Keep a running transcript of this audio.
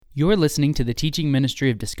You're listening to the teaching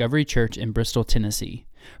ministry of Discovery Church in Bristol, Tennessee.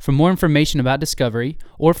 For more information about Discovery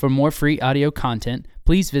or for more free audio content,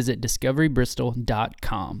 please visit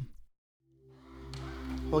discoverybristol.com.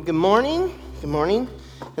 Well, good morning. Good morning.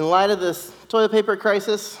 In light of this toilet paper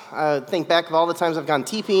crisis, I think back of all the times I've gone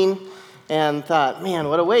TPing and thought, man,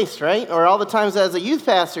 what a waste, right? Or all the times as a youth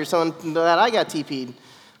pastor, someone that I got TP'd.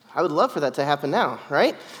 I would love for that to happen now,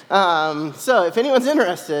 right? So if anyone's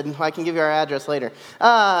interested, I can give you our address later.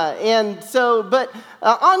 On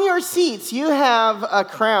your seats, you have a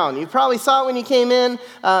crown. You probably saw it when you came in.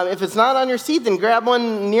 If it's not on your seat, then grab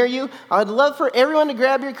one near you. I'd love for everyone to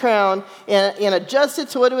grab your crown and adjust it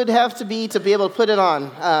to what it would have to be able to put it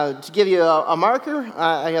on. To give you a marker,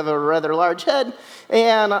 I have a rather large head,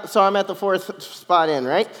 and so I'm at the fourth spot in,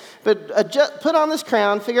 right? But put on this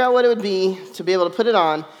crown, figure out what it would be to be able to put it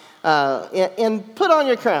on. And put on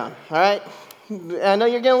your crown, all right? I know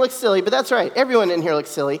you're going to look silly, but that's right. Everyone in here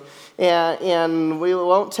looks silly, and we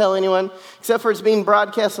won't tell anyone, except for it's being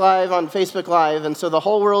broadcast live on Facebook Live, and so the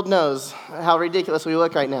whole world knows how ridiculous we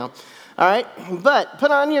look right now, all right? But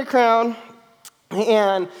put on your crown,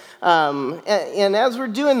 and as we're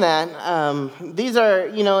doing that, these are,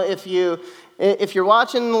 if you're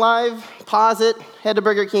watching live, pause it, head to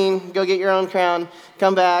Burger King, go get your own crown,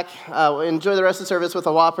 come back, enjoy the rest of the service with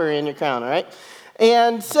a Whopper in your crown, all right?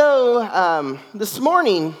 And so this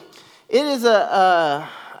morning, it's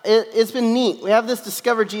been neat. We have this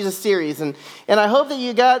Discover Jesus series, and I hope that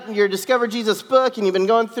you got your Discover Jesus book, and you've been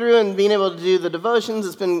going through and being able to do the devotions.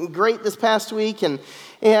 It's been great this past week, and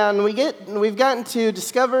we've gotten to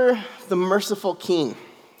discover the merciful King,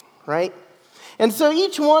 right? And so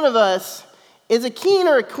each one of us is a king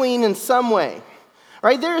or a queen in some way,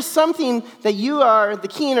 right? There is something that you are the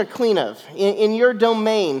king or queen of in your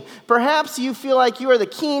domain. Perhaps you feel like you are the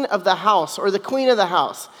king of the house or the queen of the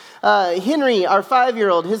house. Henry, our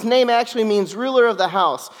 5-year-old, his name actually means ruler of the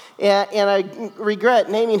house. And I regret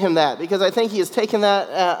naming him that because I think he has taken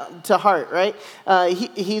that to heart, right?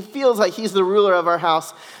 He feels like he's the ruler of our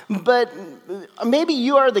house. But maybe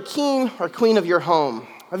you are the king or queen of your home,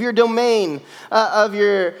 of your domain, of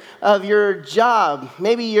your job.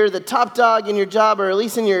 Maybe you're the top dog in your job, or at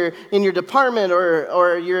least in your department,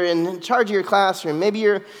 or you're in charge of your classroom. Maybe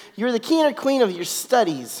you're the king or queen of your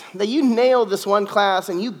studies, that you nailed this one class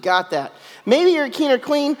and you got that. Maybe you're a king or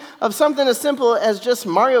queen of something as simple as just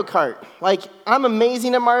Mario Kart. Like, I'm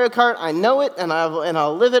amazing at Mario Kart, I know it, and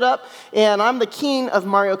I'll live it up, and I'm the king of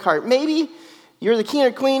Mario Kart. Maybe you're the king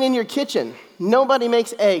or queen in your kitchen. Nobody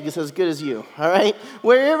makes eggs as good as you, all right?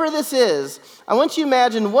 Wherever this is, I want you to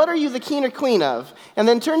imagine, what are you the king or queen of? And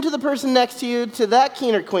then turn to the person next to you, to that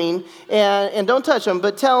king or queen, and don't touch them,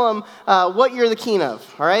 but tell them what you're the king of,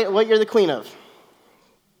 all right? What you're the queen of.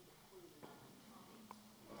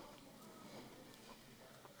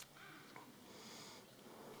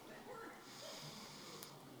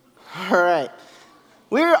 All right.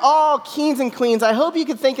 We're all kings and queens. I hope you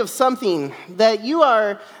could think of something that you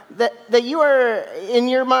are in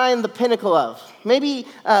your mind the pinnacle of. Maybe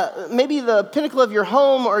the pinnacle of your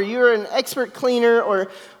home, or you're an expert cleaner, or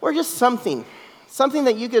just something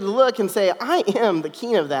that you could look and say, I am the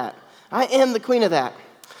king of that. I am the queen of that.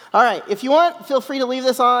 All right, if you want, feel free to leave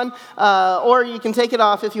this on, or you can take it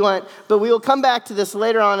off if you want, but we will come back to this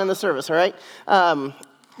later on in the service, all right?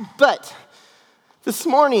 But this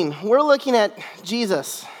morning, we're looking at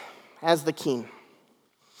Jesus as the King.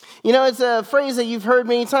 You know, it's a phrase that you've heard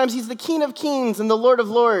many times. He's the King of Kings and the Lord of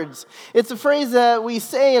Lords. It's a phrase that we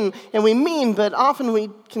say and we mean, but often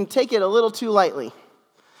we can take it a little too lightly.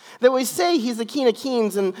 That we say he's the King of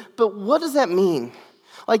Kings, but what does that mean?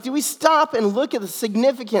 Like, do we stop and look at the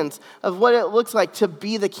significance of what it looks like to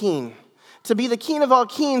be the King? To be the King of all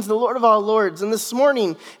kings, the Lord of all lords. And this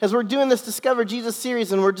morning, as we're doing this Discover Jesus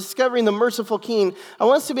series and we're discovering the merciful King, I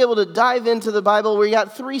want us to be able to dive into the Bible. We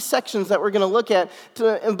got 3 sections that we're going to look at.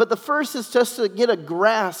 But the first is just to get a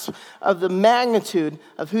grasp of the magnitude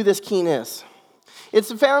of who this King is.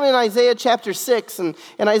 It's found in Isaiah chapter 6. And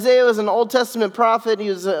Isaiah was an Old Testament prophet. He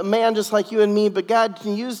was a man just like you and me. But God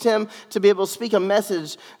used him to be able to speak a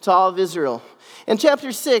message to all of Israel. In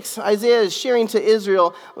chapter 6, Isaiah is sharing to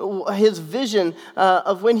Israel his vision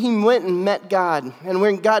of when he went and met God, and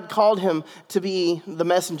when God called him to be the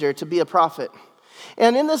messenger, to be a prophet.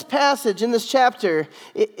 And in this passage, in this chapter,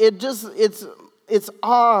 it's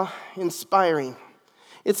awe-inspiring.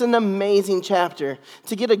 It's an amazing chapter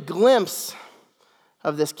to get a glimpse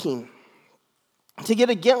of this King. To get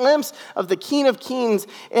a glimpse of the King of Kings.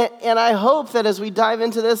 And I hope that as we dive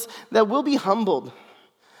into this, that we'll be humbled.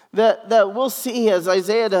 That we'll see, as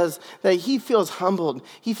Isaiah does, that he feels humbled.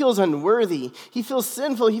 He feels unworthy. He feels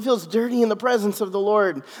sinful. He feels dirty in the presence of the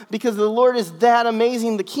Lord because the Lord is that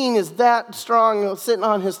amazing. The King is that strong sitting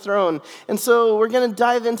on his throne. And so we're going to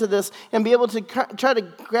dive into this and be able to try to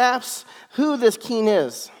grasp who this King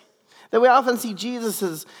is. That we often see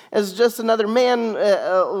Jesus as just another man.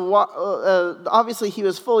 Obviously, he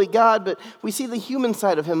was fully God, but we see the human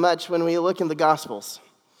side of him much when we look in the Gospels.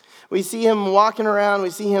 We see him walking around.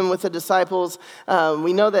 We see him with the disciples.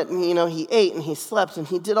 We know that he ate and he slept and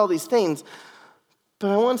he did all these things.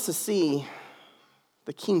 But I want us to see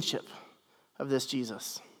the kingship of this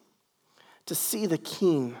Jesus. To see the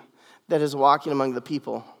King that is walking among the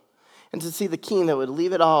people. And to see the King that would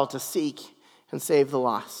leave it all to seek and save the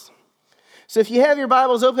lost. So if you have your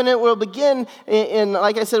Bibles open, we'll begin in,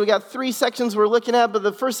 like I said, we got 3 sections we're looking at, but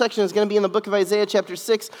the first section is going to be in the book of Isaiah chapter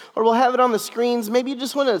 6, or we'll have it on the screens. Maybe you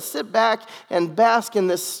just want to sit back and bask in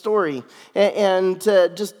this story and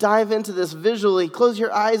just dive into this visually. Close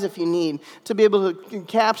your eyes if you need to be able to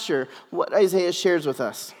capture what Isaiah shares with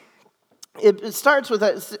us. It starts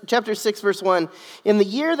with chapter 6, verse 1. In the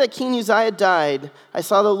year that King Uzziah died, I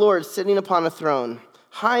saw the Lord sitting upon a throne,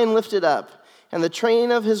 high and lifted up, and the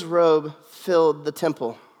train of his robe filled the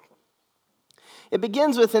temple. It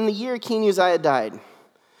begins with, in the year King Uzziah died.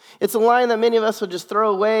 It's a line that many of us would just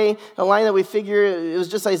throw away, a line that we figure it was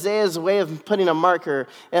just Isaiah's way of putting a marker.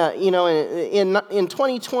 In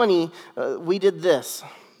 2020, we did this,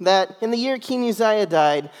 that in the year King Uzziah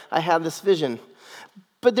died, I had this vision.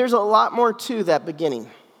 But there's a lot more to that beginning.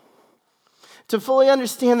 To fully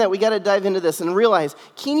understand that, we got to dive into this and realize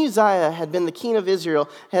King Uzziah had been the king of Israel,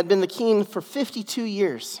 had been the king for 52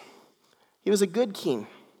 years. He was a good king.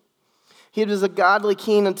 He was a godly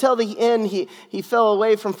king. Until the end, he fell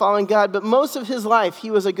away from following God. But most of his life, he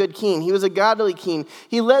was a good king. He was a godly king.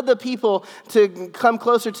 He led the people to come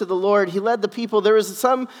closer to the Lord. He led the people. There was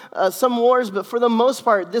some wars, but for the most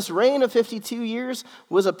part, this reign of 52 years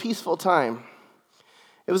was a peaceful time.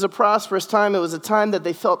 It was a prosperous time. It was a time that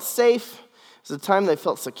they felt safe. It was a time they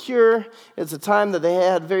felt secure. It's a time that they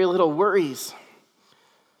had very little worries.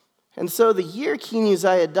 And so the year King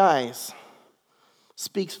Uzziah dies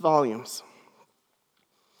speaks volumes.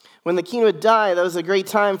 When the king would die, that was a great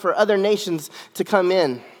time for other nations to come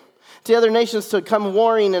in, to other nations to come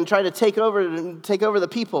warring and try to take over the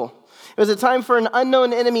people. It was a time for an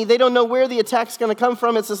unknown enemy. They don't know where the attack's going to come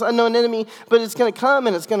from. It's this unknown enemy, but it's going to come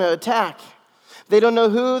and it's going to attack. They don't know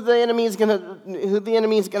who the enemy is going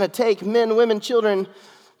to take, men, women, children,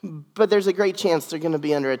 but there's a great chance they're going to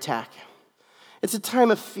be under attack. It's a time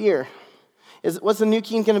of fear. What's the new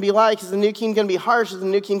king going to be like? Is the new king going to be harsh? Is the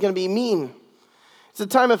new king going to be mean? It's a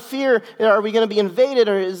time of fear. Are we going to be invaded,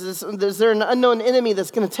 or is there an unknown enemy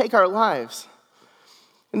that's going to take our lives?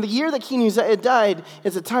 In the year that King Uzziah died,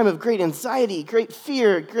 it's a time of great anxiety, great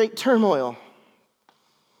fear, great turmoil.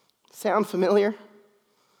 Sound familiar?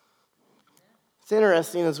 It's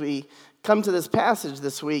interesting as we come to this passage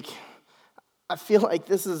this week, I feel like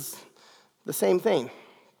this is the same thing.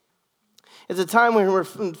 It's a time when we're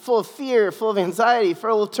full of fear, full of anxiety,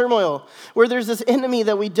 full of turmoil, where there's this enemy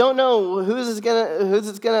that we don't know who's it's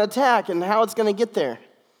going to attack and how it's going to get there.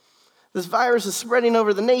 This virus is spreading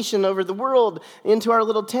over the nation, over the world, into our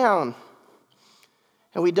little town,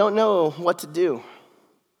 and we don't know what to do.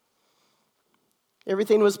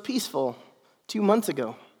 Everything was peaceful 2 months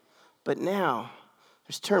ago, but now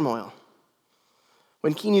there's turmoil.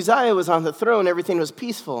 When King Uzziah was on the throne, everything was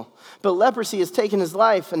peaceful. But leprosy has taken his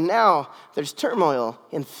life, and now there's turmoil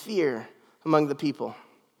and fear among the people.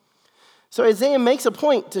 So Isaiah makes a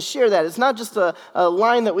point to share that. It's not just a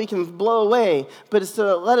line that we can blow away, but it's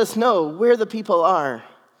to let us know where the people are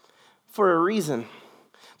for a reason.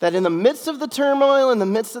 That in the midst of the turmoil, in the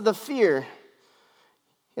midst of the fear,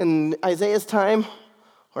 in Isaiah's time,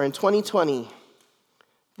 or in 2020,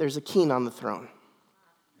 there's a king on the throne.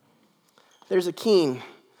 There's a king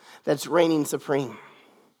that's reigning supreme.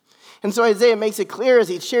 And so Isaiah makes it clear as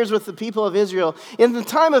he shares with the people of Israel, in the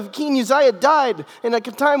time of King Uzziah died, in a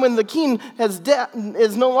time when the king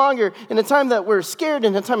is no longer, in a time that we're scared,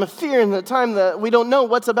 in a time of fear, in a time that we don't know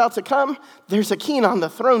what's about to come, there's a king on the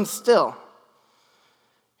throne still.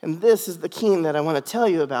 And this is the king that I want to tell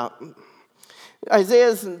you about.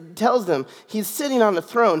 Isaiah tells them he's sitting on the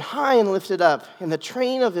throne, high and lifted up, and the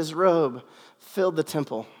train of his robe filled the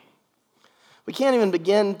temple. We can't even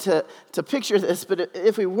begin to picture this, but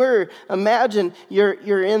if we were, imagine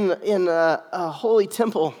you're in a holy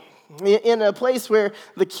temple, in a place where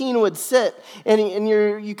the king would sit, and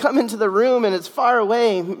you come into the room and it's far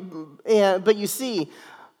away, but you see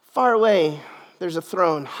far away there's a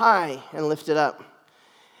throne, high and lifted up.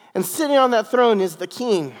 And sitting on that throne is the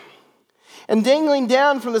king. And dangling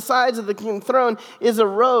down from the sides of the throne is a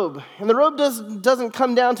robe. And the robe doesn't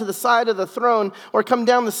come down to the side of the throne or come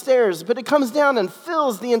down the stairs, but it comes down and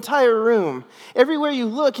fills the entire room. Everywhere you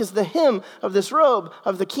look is the hem of this robe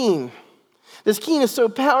of the king. This king is so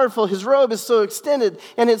powerful, his robe is so extended,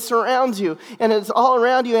 and it surrounds you, and it's all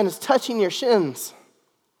around you, and it's touching your shins.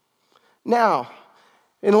 Now,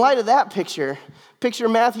 in light of that picture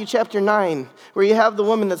Matthew chapter 9, where you have the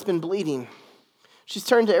woman that's been bleeding. She's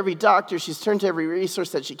turned to every doctor, she's turned to every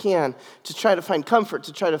resource that she can to try to find comfort,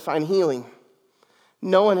 to try to find healing.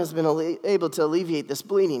 No one has been able to alleviate this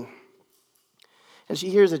bleeding. And she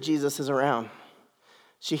hears that Jesus is around.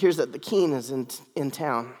 She hears that the king is in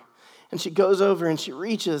town. And she goes over and she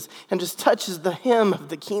reaches and just touches the hem of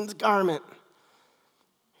the king's garment.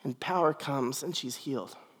 And power comes and she's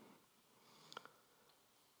healed.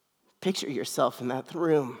 Picture yourself in that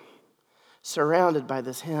room, surrounded by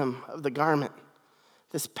this hem of the garment.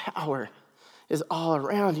 This power is all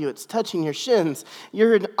around you. It's touching your shins.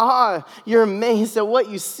 You're in awe. You're amazed at what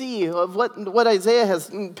you see, of what Isaiah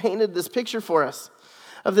has painted this picture for us.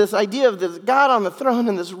 Of this idea of this God on the throne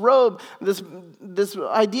in this robe, this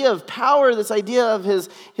idea of power, this idea of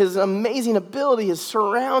his amazing ability is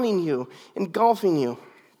surrounding you, engulfing you,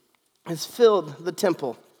 has filled the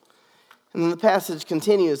temple. And then the passage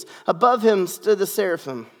continues. Above him stood the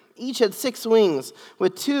seraphim. Each had 6 wings.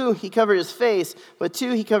 With 2 he covered his face, with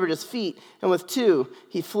 2 he covered his feet, and with 2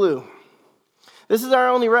 he flew. This is our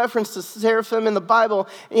only reference to seraphim in the Bible,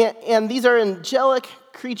 and these are angelic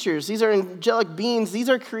creatures. These are angelic beings. These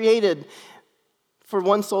are created for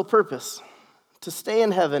one sole purpose, to stay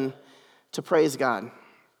in heaven, to praise God.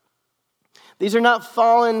 These are not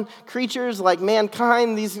fallen creatures like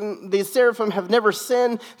mankind. These seraphim have never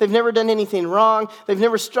sinned. They've never done anything wrong. They've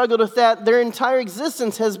never struggled with that. Their entire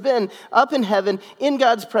existence has been up in heaven, in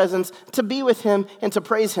God's presence, to be with him and to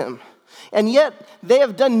praise him. And yet, they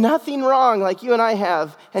have done nothing wrong like you and I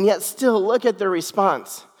have, and yet still look at their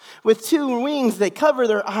response. With 2 wings, they cover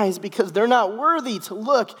their eyes because they're not worthy to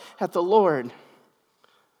look at the Lord.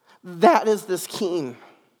 That is this king.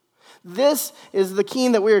 This is the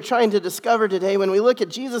king that we are trying to discover today. When we look at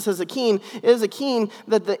Jesus as a king, it is a king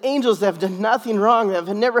that the angels that have done nothing wrong, that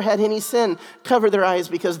have never had any sin, cover their eyes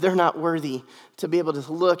because they're not worthy to be able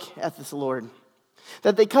to look at this Lord.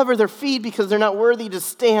 That they cover their feet because they're not worthy to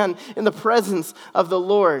stand in the presence of the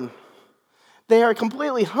Lord. They are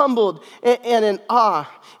completely humbled and in awe.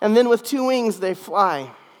 And then with 2 wings, they fly.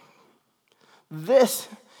 This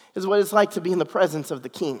is what it's like to be in the presence of the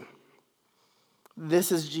king.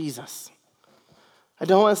 This is Jesus. I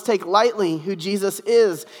don't want us to take lightly who Jesus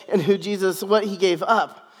is and what he gave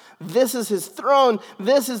up. This is his throne.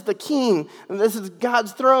 This is the king. And this is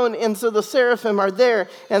God's throne. And so the seraphim are there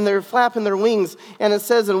and they're flapping their wings. And it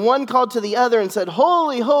says, and one called to the other and said,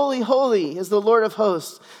 holy, holy, holy is the Lord of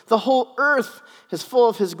hosts. The whole earth is full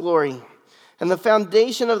of his glory. And the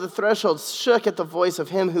foundation of the threshold shook at the voice of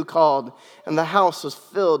him who called, and the house was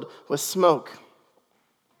filled with smoke.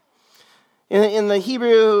 In the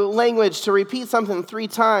Hebrew language, to repeat something 3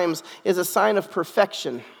 times is a sign of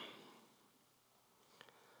perfection.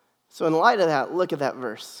 So in light of that, look at that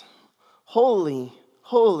verse. Holy,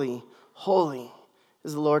 holy, holy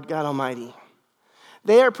is the Lord God Almighty.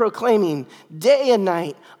 They are proclaiming day and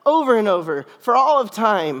night, over and over, for all of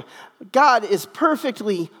time, God is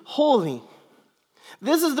perfectly holy.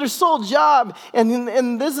 This is their sole job,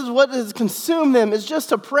 and this is what has consumed them, is just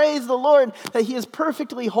to praise the Lord that he is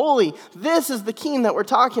perfectly holy. This is the king that we're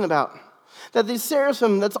talking about. That these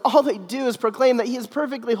seraphim, that's all they do is proclaim that he is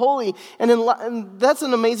perfectly holy. And that's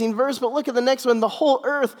an amazing verse, but look at the next one. The whole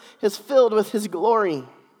earth is filled with his glory.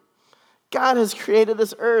 God has created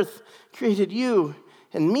this earth, created you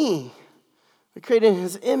and me. We created in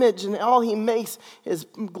his image, and all he makes is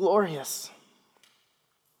glorious.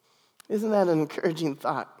 Isn't that an encouraging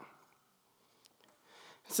thought?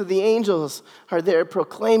 So the angels are there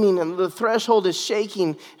proclaiming, and the threshold is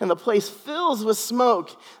shaking, and the place fills with smoke.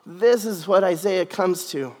 This is what Isaiah comes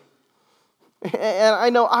to. And I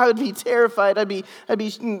know I would be terrified. I'd be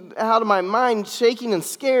out of my mind, shaking and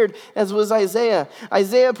scared, as was Isaiah.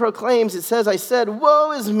 Isaiah proclaims, it says, I said,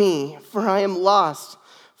 woe is me, for I am lost,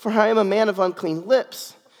 for I am a man of unclean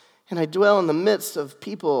lips, and I dwell in the midst of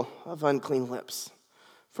people of unclean lips.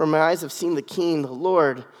 For my eyes have seen the King, the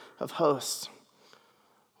Lord of hosts.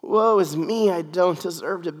 Woe is me, I don't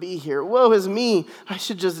deserve to be here. Woe is me, I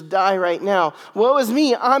should just die right now. Woe is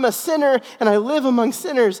me, I'm a sinner and I live among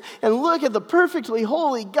sinners. And look at the perfectly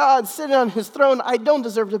holy God sitting on his throne. I don't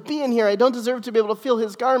deserve to be in here. I don't deserve to be able to feel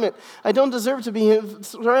his garment. I don't deserve to be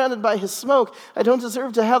surrounded by his smoke. I don't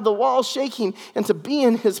deserve to have the walls shaking and to be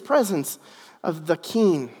in his presence of the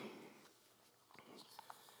King.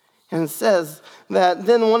 And it says that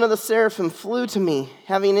then one of the seraphim flew to me,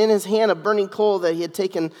 having in his hand a burning coal that he had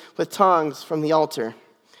taken with tongs from the altar.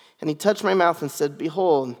 And he touched my mouth and said,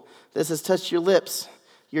 Behold, this has touched your lips.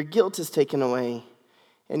 Your guilt is taken away,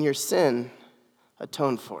 and your sin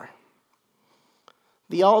atoned for.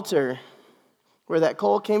 The altar, where that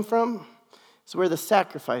coal came from, is where the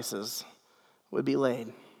sacrifices would be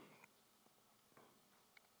laid.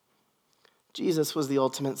 Jesus was the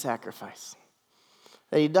ultimate sacrifice.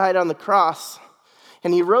 That he died on the cross,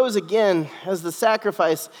 and he rose again as the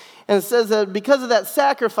sacrifice. And it says that because of that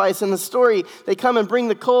sacrifice in the story, they come and bring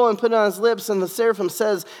the coal and put it on his lips, and the seraphim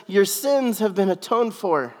says, your sins have been atoned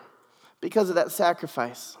for because of that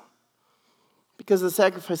sacrifice. Because of the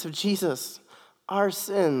sacrifice of Jesus, our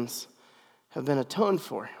sins have been atoned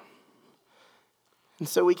for. And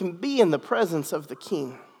so we can be in the presence of the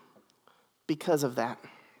King because of that.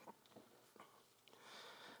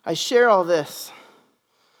 I share all this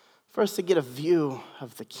for us to get a view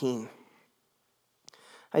of the King.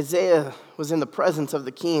 Isaiah was in the presence of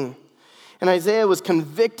the King, and Isaiah was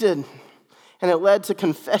convicted, and it led to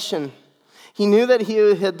confession. He knew that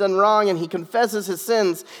he had done wrong, and he confesses his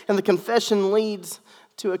sins, and the confession leads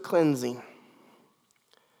to a cleansing.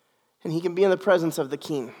 And he can be in the presence of the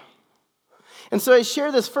King. And so I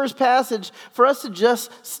share this first passage for us to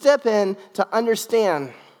just step in to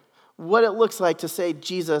understand what it looks like to say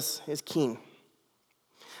Jesus is King.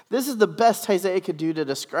 This is the best Isaiah could do to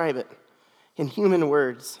describe it in human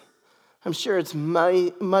words. I'm sure it's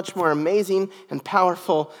much more amazing and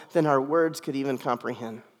powerful than our words could even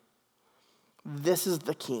comprehend. This is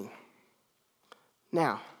the King.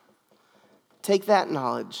 Now, take that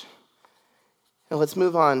knowledge and let's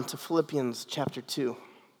move on to Philippians chapter 2.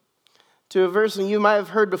 To a verse that you might have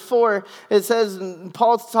heard before. It says,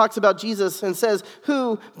 Paul talks about Jesus and says,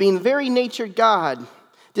 who, being very nature God,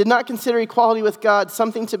 did not consider equality with God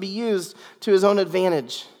something to be used to his own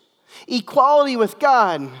advantage. Equality with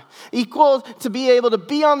God, equal to be able to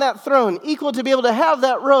be on that throne, equal to be able to have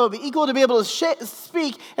that robe, equal to be able to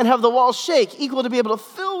speak and have the walls shake, equal to be able to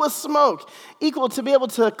fill with smoke, equal to be able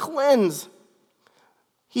to cleanse.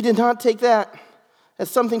 He did not take that as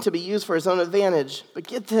something to be used for his own advantage. But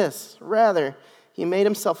get this, rather, he made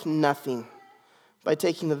himself nothing by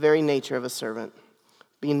taking the very nature of a servant,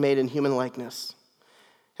 being made in human likeness.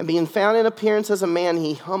 And being found in appearance as a man,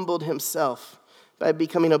 he humbled himself by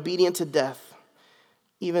becoming obedient to death,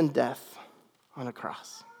 even death on a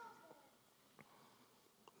cross.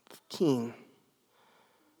 The King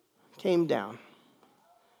came down,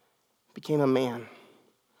 became a man,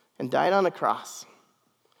 and died on a cross.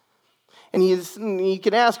 And you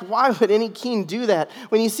can ask, why would any king do that?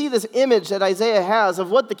 When you see this image that Isaiah has of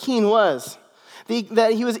what the king was,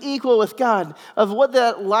 that he was equal with God, of what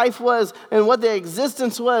that life was and what the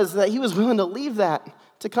existence was, that he was willing to leave that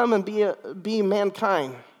to come and be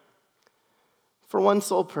mankind for one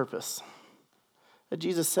sole purpose. That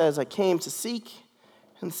Jesus says, I came to seek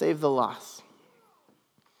and save the lost.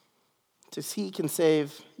 To seek and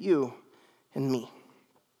save you and me.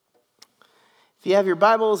 If you have your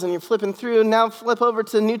Bibles and you're flipping through, now flip over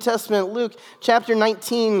to the New Testament, Luke chapter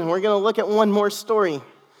 19. We're going to look at one more story.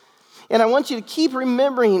 And I want you to keep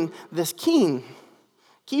remembering this king.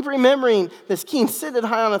 Keep remembering this king seated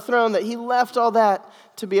high on a throne, that he left all that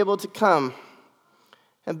to be able to come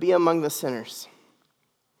and be among the sinners.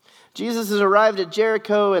 Jesus has arrived at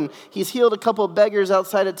Jericho, and he's healed a couple of beggars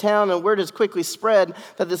outside of town, and word has quickly spread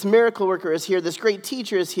that this miracle worker is here, this great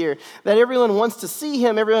teacher is here, that everyone wants to see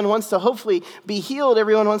him, everyone wants to hopefully be healed,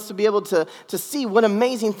 everyone wants to be able to see what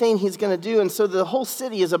amazing thing he's going to do, and so the whole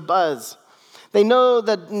city is abuzz. They know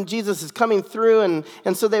that Jesus is coming through,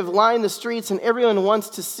 and so they've lined the streets, and everyone wants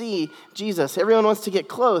to see Jesus. Everyone wants to get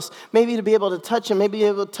close, maybe to be able to touch him, maybe be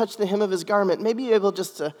able to touch the hem of his garment, maybe be able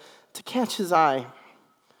just to catch his eye,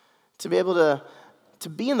 to be able to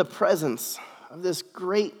be in the presence of this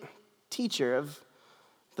great teacher, of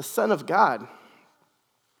the Son of God.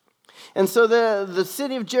 And so the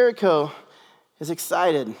city of Jericho is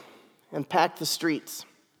excited and packed the streets.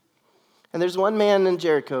 And there's one man in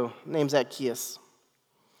Jericho named Zacchaeus.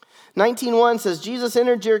 19:1 says, Jesus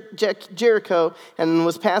entered Jericho and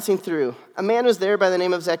was passing through. A man was there by the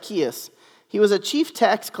name of Zacchaeus. He was a chief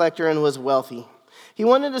tax collector and was wealthy. He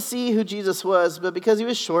wanted to see who Jesus was, but because he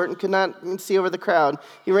was short and could not see over the crowd,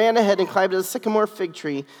 he ran ahead and climbed a sycamore fig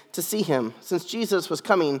tree to see him, since Jesus was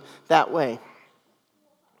coming that way.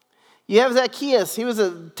 You have Zacchaeus. He was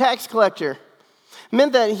a tax collector. It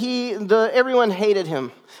meant that everyone hated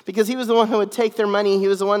him because he was the one who would take their money. He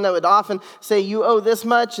was the one that would often say, you owe this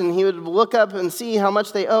much, and he would look up and see how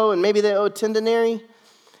much they owe, and maybe they owe 10 denarii,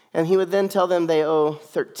 and he would then tell them they owe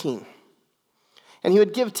 13. And he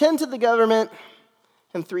would give 10 to the government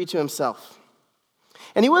and 3 to himself.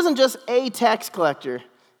 And he wasn't just a tax collector.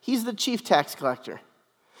 He's the chief tax collector.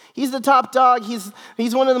 He's the top dog. He's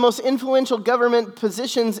one of the most influential government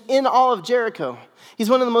positions in all of Jericho. He's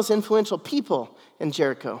one of the most influential people in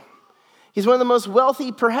Jericho. He's one of the most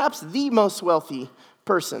wealthy, perhaps the most wealthy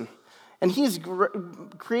person. And he's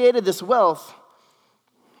created this wealth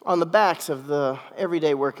on the backs of the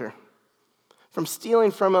everyday worker. From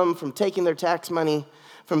stealing from them, from taking their tax money,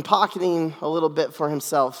 from pocketing a little bit for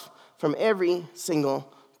himself, from every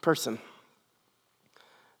single person.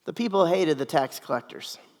 The people hated the tax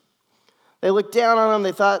collectors. They looked down on them,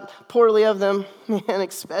 they thought poorly of them, and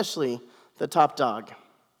especially the top dog.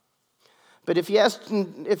 But if you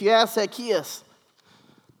ask Zacchaeus,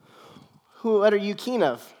 what are you king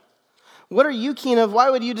of? What are you king of? Why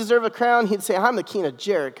would you deserve a crown? He'd say, I'm the king of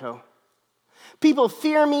Jericho. People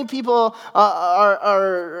fear me, people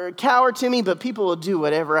are cower to me, but people will do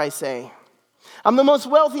whatever I say. I'm the most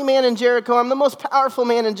wealthy man in Jericho. I'm the most powerful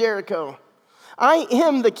man in Jericho. I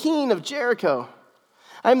am the king of Jericho.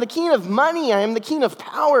 I am the king of money. I am the king of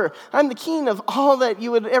power. I'm the king of all that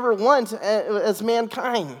you would ever want as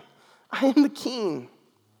mankind. I am the king.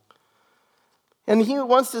 And he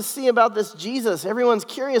wants to see about this Jesus. Everyone's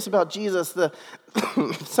curious about Jesus.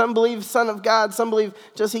 Some believe Son of God. Some believe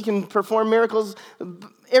just he can perform miracles.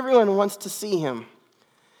 Everyone wants to see him.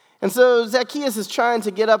 And so Zacchaeus is trying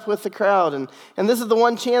to get up with the crowd. And this is the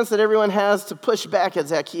one chance that everyone has to push back at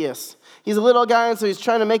Zacchaeus. He's a little guy, and so he's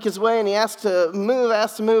trying to make his way, and he asks to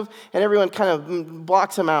move, and everyone kind of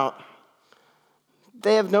blocks him out.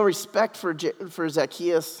 They have no respect for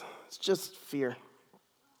Zacchaeus. It's just fear.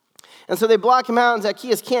 And so they block him out, and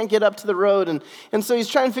Zacchaeus can't get up to the road. And so he's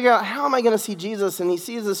trying to figure out, how am I going to see Jesus? And he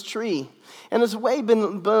sees this tree. And it's way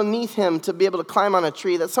beneath him to be able to climb on a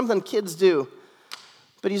tree. That's something kids do.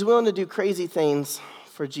 But he's willing to do crazy things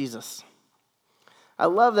for Jesus. I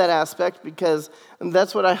love that aspect because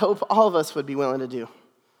that's what I hope all of us would be willing to do.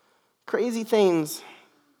 Crazy things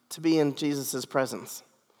to be in Jesus' presence.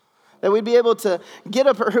 That we'd be able to get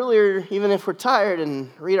up earlier, even if we're tired,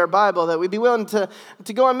 and read our Bible. That we'd be willing to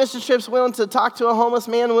go on mission trips, willing to talk to a homeless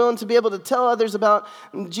man, willing to be able to tell others about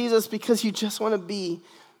Jesus because you just want to be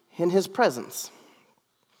in his presence.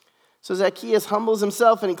 So Zacchaeus humbles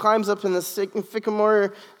himself, and he climbs up in the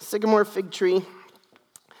sycamore fig tree.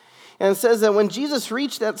 And it says that when Jesus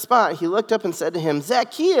reached that spot, he looked up and said to him,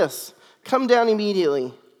 Zacchaeus, come down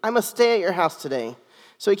immediately. I must stay at your house today.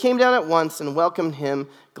 So he came down at once and welcomed him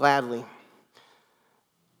gladly.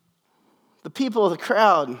 The people of the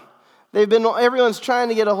crowd, everyone's trying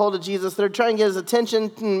to get a hold of Jesus. They're trying to get his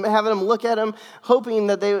attention and having him look at him, hoping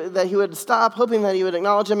that he would stop, hoping that he would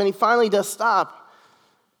acknowledge him, and he finally does stop.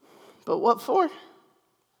 But what for?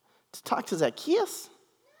 To talk to Zacchaeus?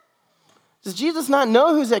 Does Jesus not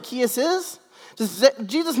know who Zacchaeus is? Does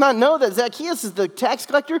Jesus not know that Zacchaeus is the tax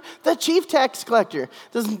collector, the chief tax collector?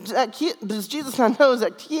 Does Jesus not know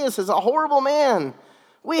Zacchaeus is a horrible man?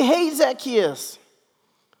 We hate Zacchaeus.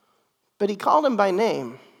 But he called him by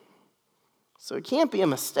name, so it can't be a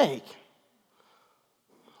mistake.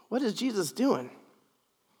 What is Jesus doing?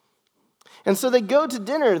 And so they go to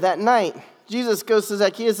dinner that night. Jesus goes to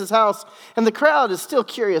Zacchaeus' house, and the crowd is still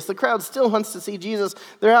curious. The crowd still wants to see Jesus.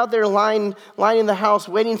 They're out there lining the house,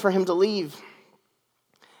 waiting for him to leave.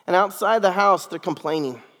 And outside the house, they're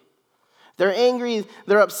complaining. They're angry.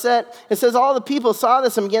 They're upset. It says all the people saw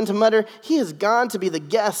this and began to mutter, he has gone to be the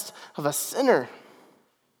guest of a sinner.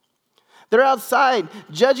 They're outside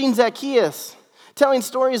judging Zacchaeus, telling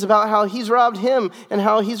stories about how he's robbed him and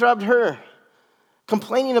how he's robbed her.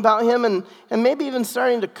 Complaining about him and maybe even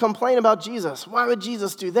starting to complain about Jesus. Why would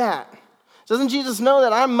Jesus do that? Doesn't Jesus know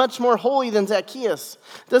that I'm much more holy than Zacchaeus?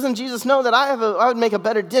 Doesn't Jesus know that I would make a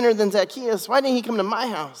better dinner than Zacchaeus? Why didn't he come to my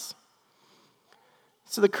house?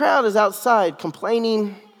 So the crowd is outside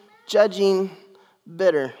complaining, judging,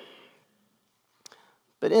 bitter.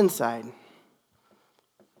 But inside,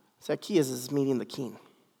 Zacchaeus is meeting the king.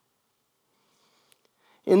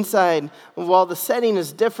 Inside, while the setting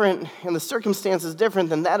is different and the circumstance is different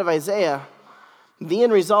than that of Isaiah, the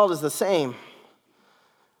end result is the same.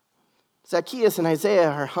 Zacchaeus and Isaiah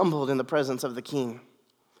are humbled in the presence of the king.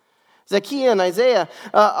 Zacchaeus and Isaiah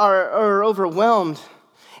are overwhelmed.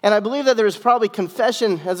 And I believe that there was probably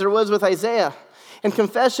confession as there was with Isaiah. And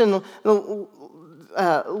confession there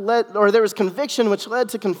was conviction which led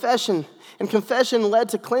to confession. And confession led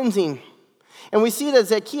to cleansing. And we see that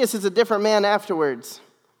Zacchaeus is a different man afterwards.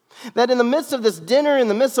 That in the midst of this dinner, in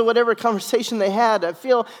the midst of whatever conversation they had, I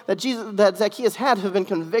feel that Zacchaeus had to have been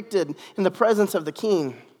convicted in the presence of the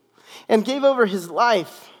king and gave over his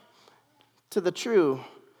life to the true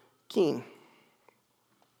king.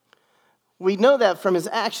 We know that from his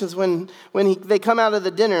actions when they come out of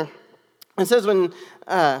the dinner. It says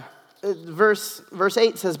verse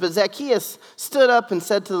 8 says, "But Zacchaeus stood up and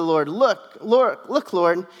said to the Lord, Look,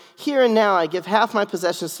 Lord, here and now I give half my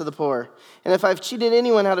possessions to the poor. And if I've cheated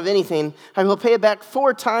anyone out of anything, I will pay it back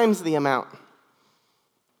 4 times the amount."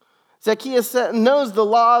 Zacchaeus knows the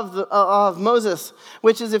law of Moses,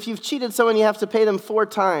 which is if you've cheated someone, you have to pay them 4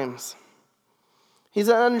 times. He's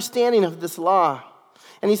an understanding of this law.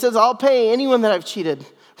 And he says, I'll pay anyone that I've cheated,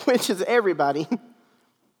 which is everybody.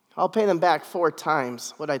 I'll pay them back 4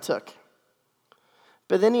 times what I took.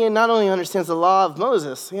 But then he not only understands the law of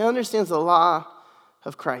Moses, he understands the law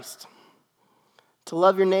of Christ. To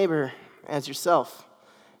love your neighbor as yourself.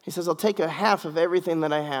 He says, I'll take a half of everything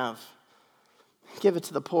that I have. Give it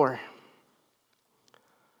to the poor.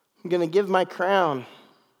 I'm going to give my crown.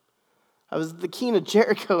 I was the king of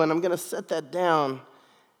Jericho, and I'm going to set that down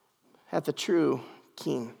at the true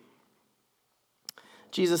king.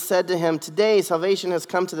 Jesus said to him, "Today salvation has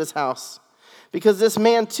come to this house, because this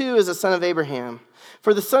man too is a son of Abraham.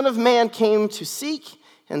 For the Son of Man came to seek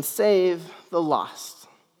and save the lost."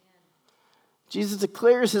 Jesus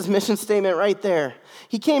declares his mission statement right there.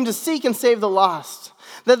 He came to seek and save the lost.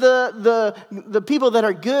 That the people that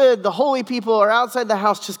are good, the holy people, are outside the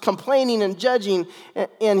house just complaining and judging,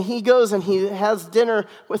 and he goes and he has dinner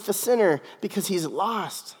with the sinner because he's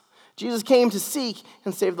lost. Jesus came to seek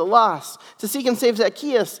and save the lost, to seek and save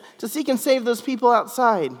Zacchaeus, to seek and save those people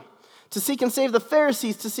outside, to seek and save the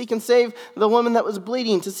Pharisees, to seek and save the woman that was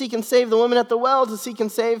bleeding, to seek and save the woman at the well, to seek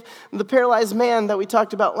and save the paralyzed man that we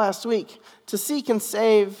talked about last week, to seek and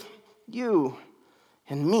save you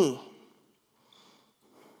and me.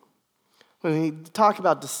 When we talk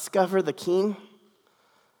about discover the king,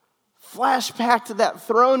 flash back to that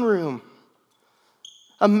throne room.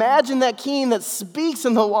 Imagine that king that speaks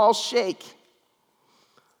and the walls shake.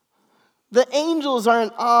 The angels are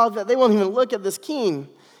in awe that they won't even look at this king.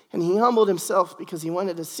 And he humbled himself because he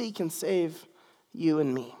wanted to seek and save you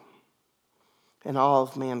and me and all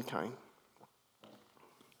of mankind.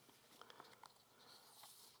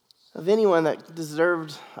 Of anyone that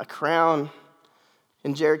deserved a crown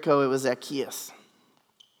in Jericho, it was Zacchaeus.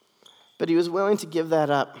 But he was willing to give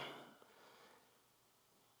that up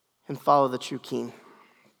and follow the true king.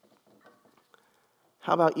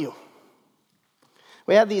 How about you?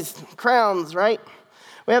 We have these crowns, right?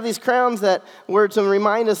 We have these crowns that were to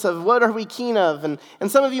remind us of what are we keen of. And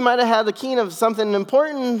some of you might have had the keen of something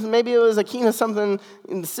important. Maybe it was a keen of something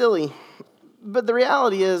silly. But the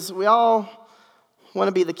reality is we all want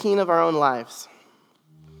to be the king of our own lives.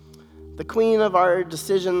 The queen of our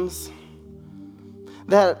decisions.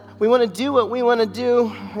 That we want to do what we want to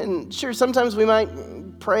do. And sure, sometimes we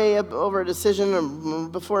might pray over a decision or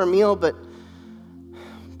before a meal, but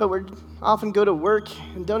we often go to work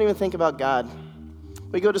and don't even think about God.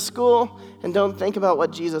 We go to school and don't think about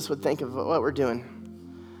what Jesus would think of what we're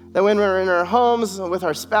doing. That when we're in our homes, with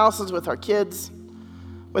our spouses, with our kids,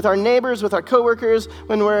 with our neighbors, with our coworkers,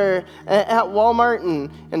 when we're at Walmart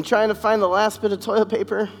and trying to find the last bit of toilet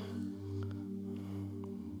paper,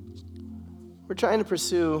 we're trying to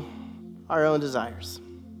pursue our own desires.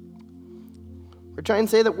 We're trying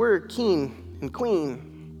to say that we're king and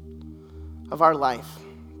queen of our life.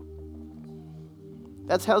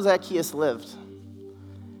 That's how Zacchaeus lived.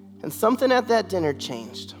 And something at that dinner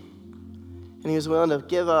changed. And he was willing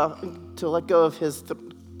to let go of his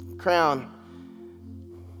crown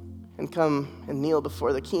and come and kneel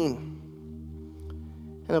before the king.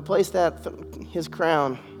 And to place his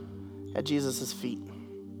crown at Jesus' feet.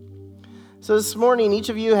 So this morning, each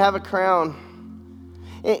of you have a crown.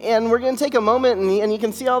 And we're going to take a moment, and you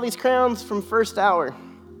can see all these crowns from first hour.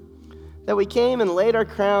 That we came and laid our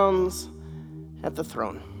crowns at the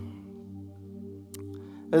throne.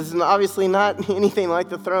 This is obviously not anything like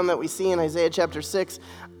the throne that we see in Isaiah chapter 6.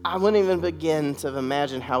 I wouldn't even begin to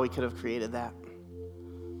imagine how we could have created that.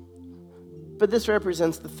 But this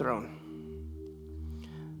represents the throne.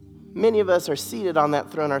 Many of us are seated on that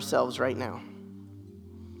throne ourselves right now.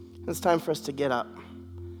 It's time for us to get up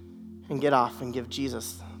and get off and give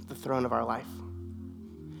Jesus the throne of our life.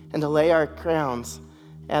 And to lay our crowns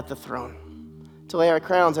at the throne. to lay our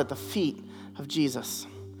crowns at the feet of Jesus.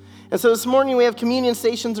 And so this morning we have communion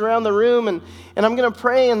stations around the room, and I'm going to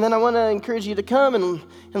pray, and then I want to encourage you to come and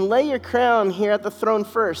lay your crown here at the throne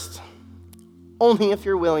first, only if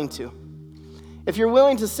you're willing to. If you're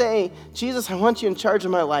willing to say, Jesus, I want you in charge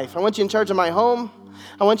of my life. I want you in charge of my home.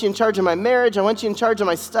 I want you in charge of my marriage. I want you in charge of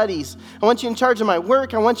my studies. I want you in charge of my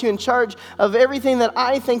work. I want you in charge of everything that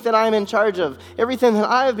I think that I'm in charge of, everything that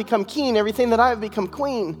I have become king, everything that I have become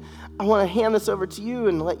queen. I want to hand this over to you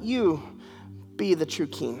and let you be the true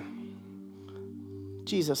king.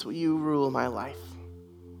 Jesus, will you rule my life?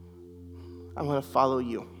 I want to follow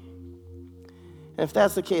you. And if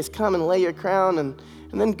that's the case, come and lay your crown and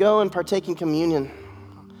then go and partake in communion.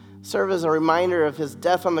 Serve as a reminder of his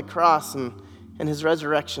death on the cross and his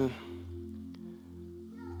resurrection.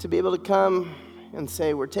 To be able to come and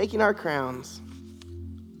say, we're taking our crowns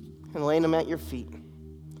and laying them at your feet.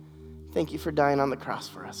 Thank you for dying on the cross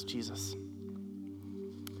for us, Jesus.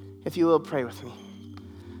 If you will, pray with me.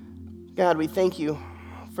 God, we thank you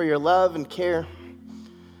for your love and care.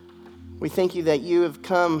 We thank you that you have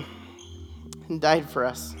come and died for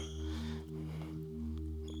us.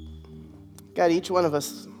 God, each one of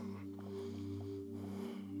us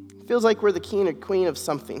feels like we're the king or queen of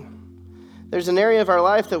something. There's an area of our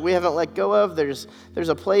life that we haven't let go of. There's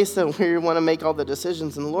a place that we want to make all the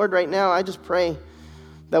decisions. And Lord, right now, I just pray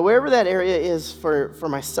that wherever that area is for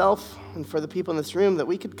myself and for the people in this room, that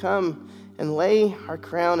we could come and lay our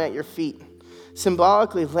crown at your feet,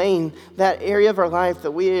 symbolically laying that area of our life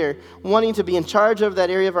that we are wanting to be in charge of, that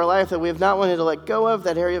area of our life that we have not wanted to let go of,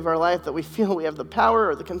 that area of our life that we feel we have the power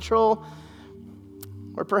or the control,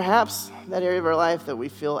 or perhaps that area of our life that we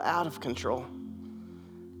feel out of control,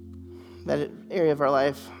 that area of our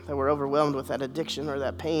life that we're overwhelmed with that addiction or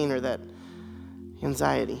that pain or that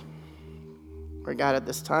anxiety, or God, at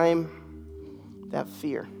this time, that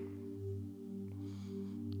fear.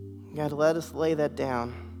 God, let us lay that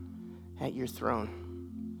down at your throne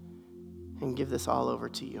and give this all over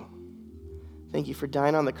to you. Thank you for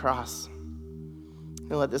dying on the cross.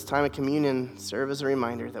 And let this time of communion serve as a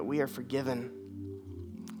reminder that we are forgiven,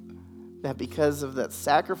 that because of that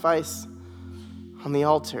sacrifice on the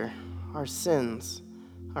altar, our sins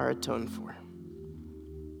are atoned for.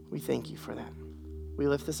 We thank you for that. We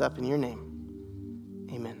lift this up in your name.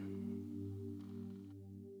 Amen.